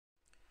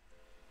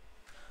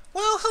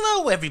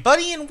Hello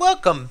everybody and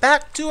welcome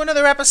back to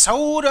another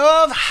episode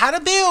of How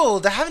to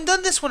Build. I haven't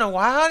done this one in a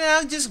while and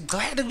I'm just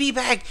glad to be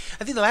back.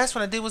 I think the last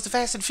one I did was the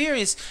Fast and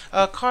Furious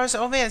cars.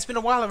 Oh man, it's been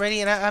a while already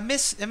and I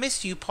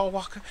miss you, Paul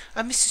Walker.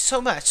 I miss you so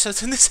much. So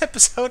in this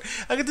episode,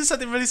 I'm going to do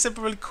something really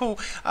simple, really cool.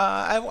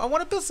 I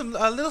want to build some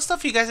little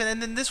stuff for you guys,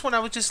 and then this one I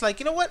was just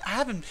like, you know what? I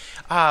haven't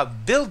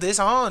built this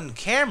on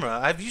camera.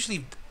 I've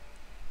usually...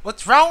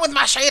 What's wrong with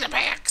my shader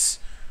packs?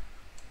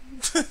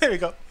 There we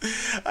go.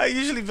 I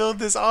usually build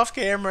this off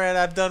camera, and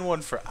I've done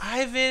one for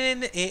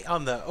Ivan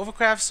on the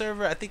Overcraft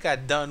server. I think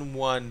I've done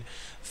one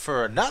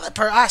for another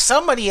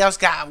somebody else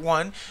got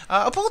one,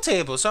 a pool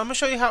table. So I'm gonna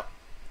show you how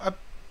a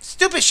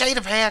stupid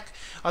shader pack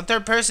on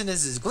third person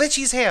is as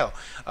glitchy as hell.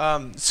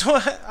 So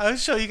I'll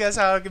show you guys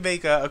how I can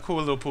make a cool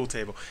little pool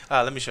table.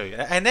 Let me show you.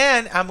 And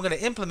then I'm going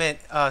to implement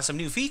some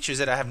new features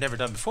that I have never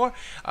done before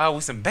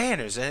with some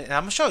banners. And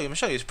I'm going to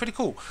show you. It's pretty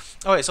cool.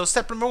 Alright, so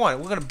step number one,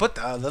 we're going to put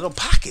little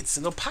pockets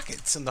in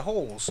the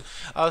holes.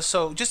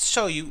 So just to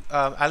show you,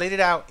 I laid it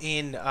out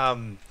in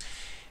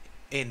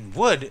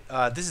wood.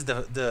 This is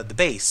the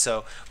base.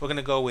 So we're going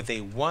to go with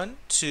a 1,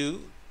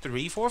 2,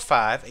 3, 4,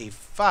 5, a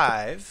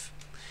 5.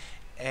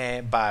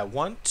 And by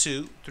 1,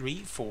 2, 3,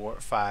 4,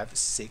 5,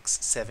 6,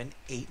 7,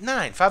 8,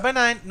 9. 5 by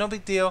 9, no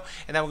big deal.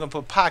 And now we're going to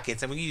put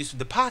pockets. And we can use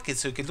the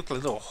pockets so it can look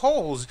like little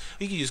holes.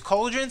 You can use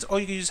cauldrons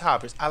or you can use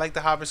hoppers. I like the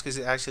hoppers because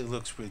it actually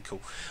looks really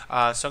cool.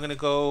 So I'm going to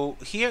go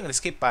here. I'm going to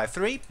skip by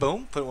 3.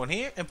 Boom. Put one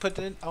here. And put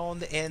it on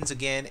the ends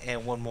again.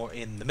 And one more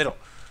in the middle.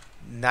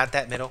 Not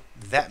that middle.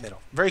 That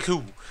middle. Very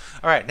cool.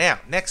 Alright, now,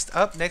 next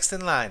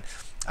in line.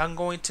 I'm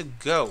going to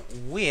go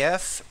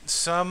with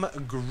some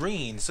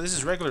green. So this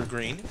is regular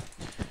green.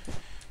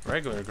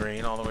 Regular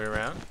green all the way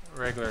around.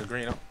 Regular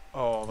green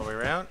all the way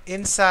around.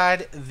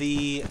 Inside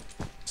the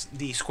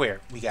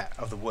square we got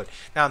of the wood.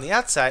 Now on the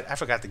outside, I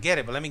forgot to get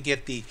it, but let me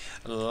get the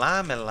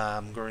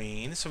lime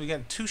green. So we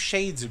got 2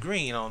 shades of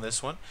green on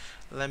this one.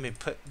 Let me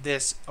put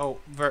this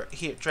over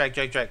here. Drag.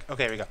 Okay,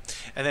 here we go.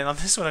 And then on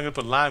this one, I'm going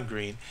to put lime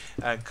green.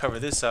 Cover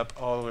this up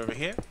all the way over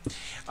here.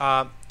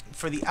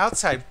 For the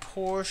outside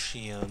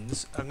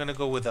portions, I'm going to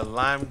go with a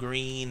lime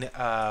green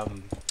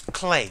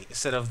clay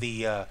instead of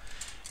the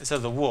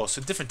wool.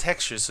 So different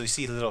textures. So you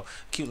see the little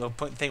cute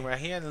little thing right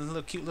here and the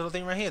little cute little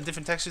thing right here.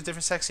 Different textures,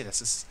 different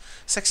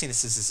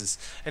sexinesses.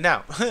 And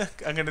now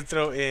I'm going to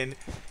throw in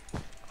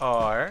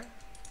our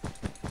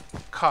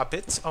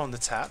carpets on the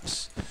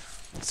tops.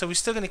 So we're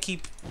still going to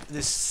keep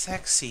this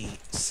sexy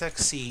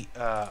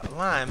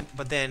lime,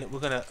 but then we're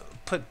going to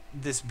put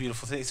this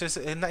beautiful thing. So it's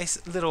a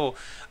nice little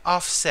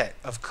offset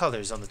of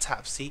colors on the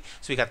top. See?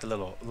 So we got the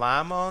little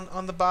lime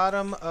on the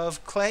bottom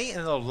of clay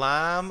and a little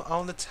lime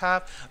on the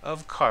top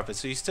of carpet.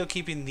 So you're still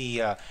keeping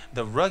the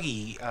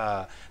ruggy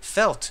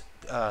felt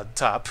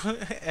top,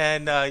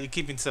 and you're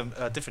keeping some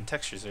different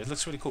textures there. It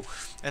looks really cool.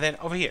 And then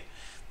over here,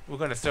 we're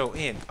going to throw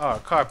in our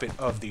carpet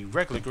of the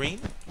regular green.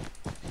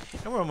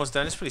 And we're almost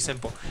done. It's pretty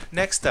simple.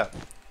 Next up,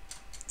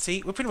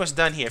 see, we're pretty much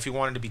done here if you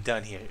wanted to be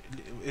done here.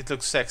 It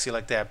looks sexy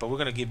like that, but we're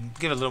going to give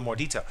it a little more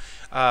detail.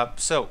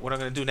 So what I'm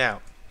going to do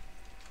now,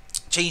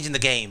 changing the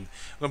game,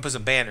 we're going to put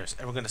some banners,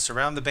 and we're going to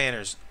surround the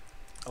banners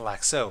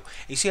like so.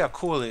 You see how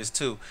cool it is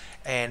too,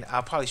 and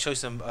I'll probably show you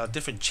some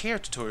different chair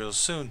tutorials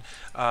soon,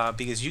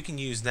 because you can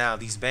use now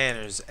these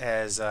banners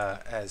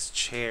as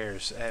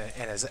chairs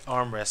and as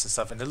armrests and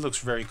stuff, and it looks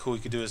very cool.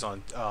 You can do this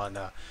on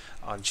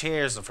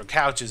chairs and for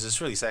couches. It's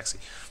really sexy.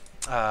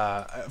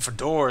 For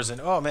doors,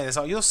 and oh man, it's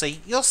all you'll see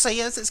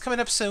it's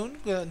coming up soon.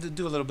 We're gonna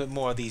do a little bit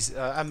more of these.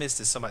 I missed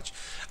this so much.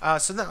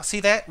 So now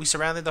see that we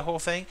surrounded the whole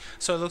thing,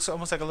 so it looks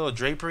almost like a little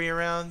drapery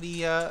around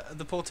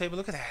the pool table.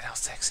 Look at that, how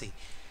sexy.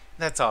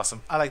 That's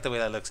awesome. I like the way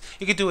that looks.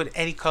 You can do it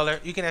any color.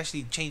 You can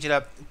actually change it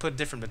up, put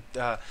different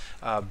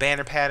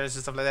banner patterns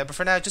and stuff like that. But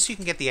for now, just so you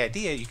can get the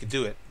idea, you can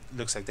do it. It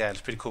looks like that.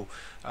 It's pretty cool.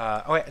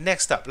 Alright,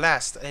 next up,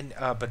 last and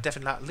but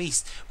definitely not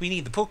least, we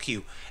need the pool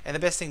cue. And the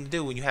best thing to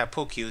do when you have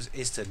pool cues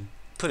is to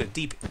put it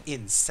deep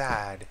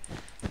inside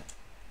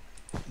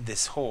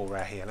this hole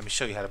right here. Let me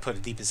show you how to put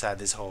it deep inside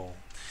this hole.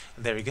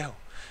 There we go.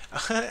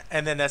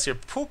 And then that's your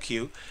pool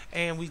cue,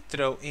 and we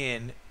throw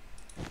in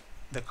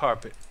the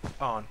carpet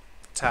on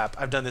top.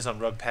 I've done this on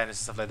rug patterns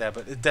and stuff like that,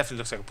 but it definitely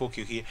looks like a pool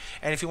cue here.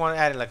 And if you want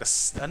to add in like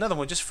another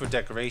one just for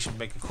decoration,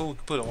 make it cool, you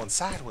can put it one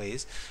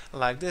sideways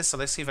like this. So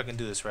let's see if I can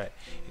do this right.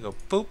 You go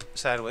poop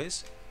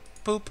sideways,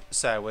 poop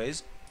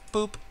sideways,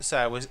 poop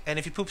sideways, and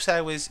if you poop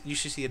sideways, you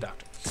should see a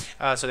doctor.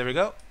 So there we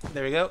go, and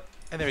there we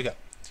go.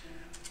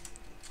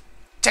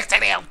 Check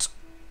that out!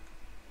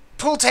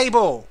 Pool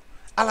table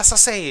a la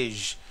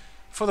sausage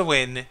for the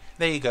win.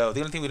 There you go.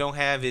 The only thing we don't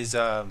have is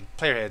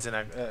player heads, and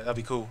that'll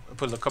be cool. I'll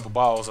put a couple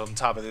balls on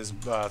top of this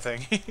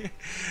thing.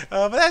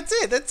 But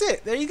that's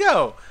it. There you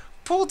go.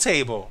 Pool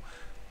table.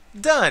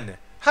 Done.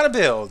 How to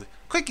build.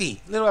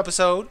 Quickie little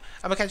episode.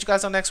 I'm gonna catch you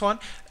guys on the next one.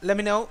 Let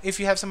me know if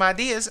you have some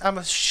ideas. I'm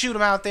gonna shoot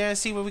them out there and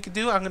see what we can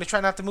do. I'm gonna try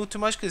not to move too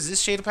much because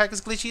this shader pack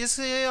is glitchy as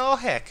all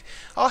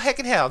heck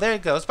and hell. There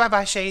it goes. Bye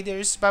bye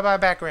shaders. Bye bye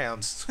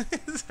backgrounds.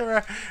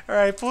 All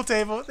right, pool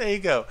table. There you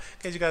go.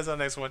 Catch you guys on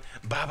the next one.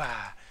 Bye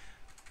bye.